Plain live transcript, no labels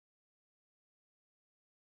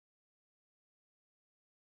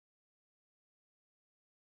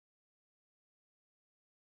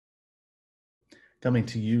Coming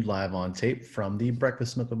to you live on tape from the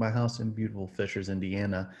breakfast nook of my house in beautiful Fishers,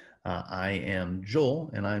 Indiana. I am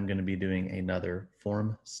Joel, and I'm going to be doing another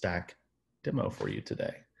Formstack demo for you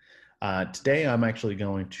today. Today, I'm actually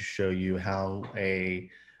going to show you how a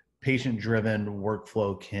patient-driven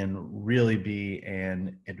workflow can really be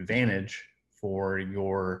an advantage for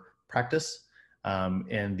your practice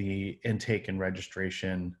and the intake and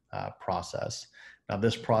registration process. Now,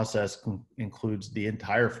 this process includes the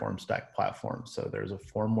entire Formstack platform. So there's a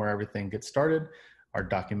form where everything gets started. Our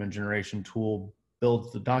document generation tool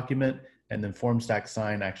builds the document, and then Formstack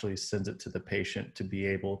Sign actually sends it to the patient to be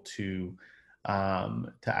able to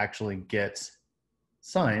actually get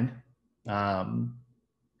signed.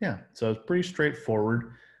 Yeah, so it's pretty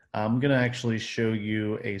straightforward. I'm going to actually show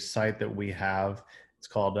you a site that we have. It's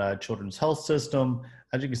called Children's Health System.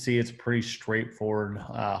 As you can see, it's a pretty straightforward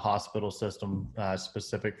hospital system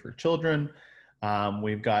specific for children.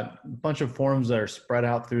 We've got a bunch of forms that are spread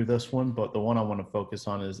out through this one, but the one I want to focus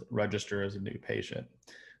on is register as a new patient.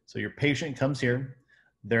 So your patient comes here.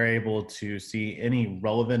 They're able to see any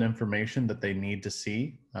relevant information that they need to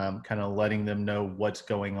see, kind of letting them know what's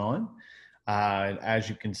going on. As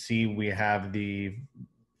you can see, we have the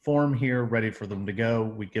form here ready for them to go.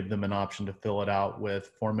 We give them an option to fill it out with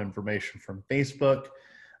form information from Facebook.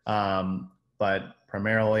 But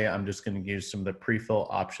primarily, I'm just going to use some of the pre-fill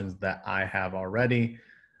options that I have already.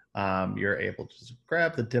 You're able to just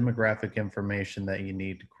grab the demographic information that you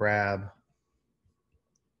need to grab.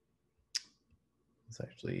 Let's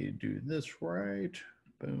actually do this right.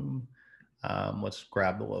 Boom. Let's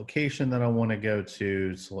grab the location that I want to go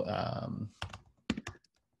to. So,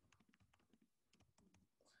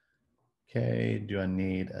 okay, do I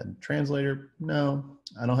need a translator? No,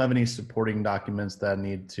 I don't have any supporting documents that I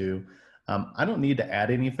need to. I don't need to add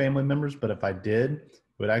any family members, but if I did, it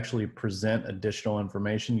would actually present additional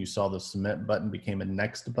information. You saw the submit button became a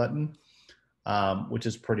next button, which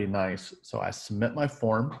is pretty nice. So I submit my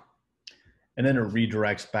form, and then it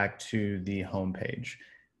redirects back to the home page.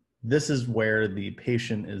 This is where the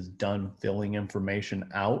patient is done filling information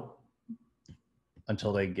out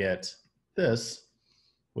until they get this,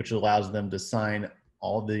 which allows them to sign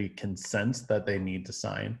all the consents that they need to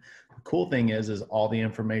sign. The cool thing is all the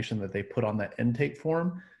information that they put on that intake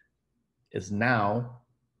form is now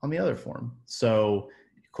on the other form. So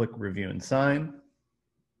you click review and sign,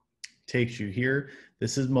 takes you here.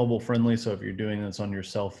 This is mobile friendly, so if you're doing this on your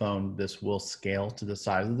cell phone, this will scale to the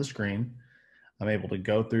size of the screen. I'm able to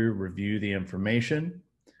go through, review the information,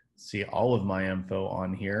 see all of my info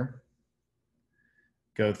on here,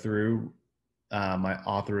 go through my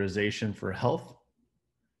authorization for health,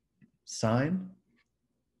 sign,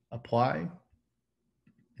 apply,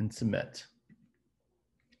 and submit.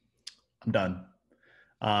 I'm done.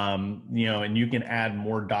 And you can add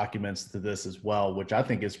more documents to this as well, which I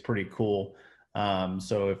think is pretty cool.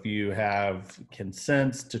 So if you have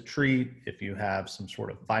consents to treat, if you have some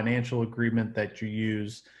sort of financial agreement that you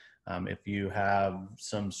use, if you have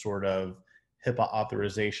some sort of HIPAA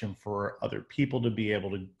authorization for other people to be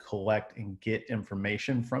able to collect and get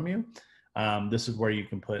information from you, this is where you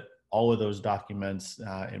can put all of those documents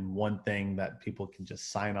in one thing that people can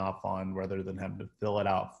just sign off on rather than having to fill it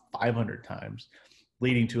out 500 times,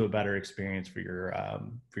 leading to a better experience for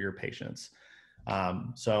your patients.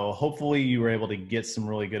 So hopefully you were able to get some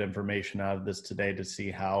really good information out of this today to see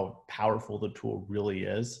how powerful the tool really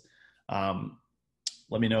is.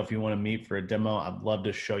 Let me know if you want to meet for a demo. I'd love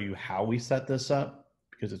to show you how we set this up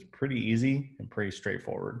because it's pretty easy and pretty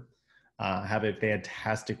straightforward. Have a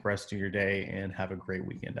fantastic rest of your day and have a great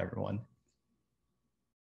weekend, everyone.